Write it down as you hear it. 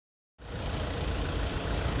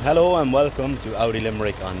Hello and welcome to Audi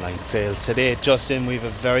Limerick online sales. Today just in we have a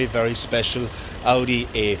very special Audi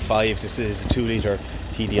A5. This is a 2 litre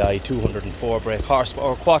TDI 204 brake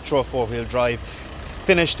horsepower quattro 4-wheel drive,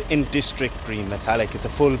 finished in district green metallic. It's a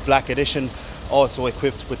full black edition, also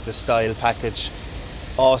equipped with the style package.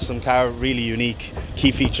 Awesome car, really unique. Key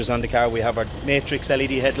features on the car: we have our matrix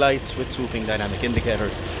LED headlights with swooping dynamic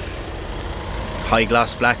indicators, high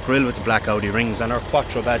gloss black grille with the black Audi rings, and our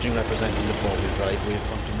quattro badging representing the 4-wheel drive. We have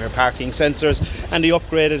front and rear parking sensors and the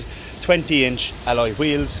upgraded 20-inch alloy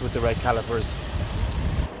wheels with the red calipers.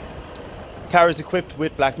 Car is equipped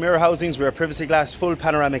with black mirror housings, rear privacy glass, full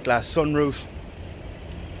panoramic glass sunroof,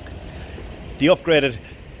 the upgraded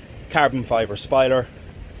carbon fibre spoiler,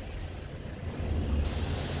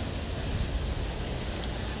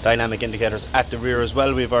 dynamic indicators at the rear as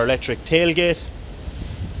well. We have our electric tailgate.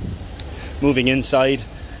 Moving inside,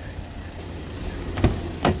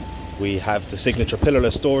 we have the signature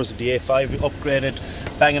pillarless doors of the A5, upgraded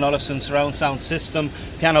Bang & Olufsen surround sound system,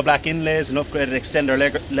 piano black inlays, an upgraded extender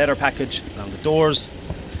leather package around the doors.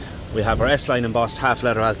 We have our S-Line embossed half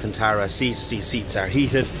leather Alcantara seats. These seats are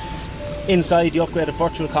heated. Inside, the upgraded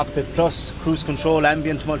virtual cockpit plus, cruise control,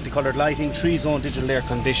 ambient multicoloured lighting, 3-zone digital air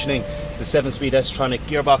conditioning. It's a 7-speed S-Tronic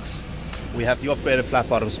gearbox. We have the upgraded flat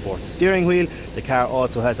bottom sports steering wheel. The car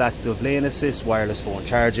also has active lane assist, wireless phone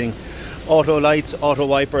charging, auto lights, auto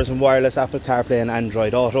wipers, and wireless Apple CarPlay and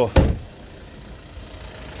Android Auto.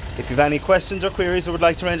 If you have any questions or queries or would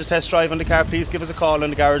like to arrange a test drive on the car, please give us a call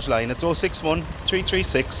on the garage line. It's 061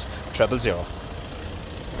 336 000.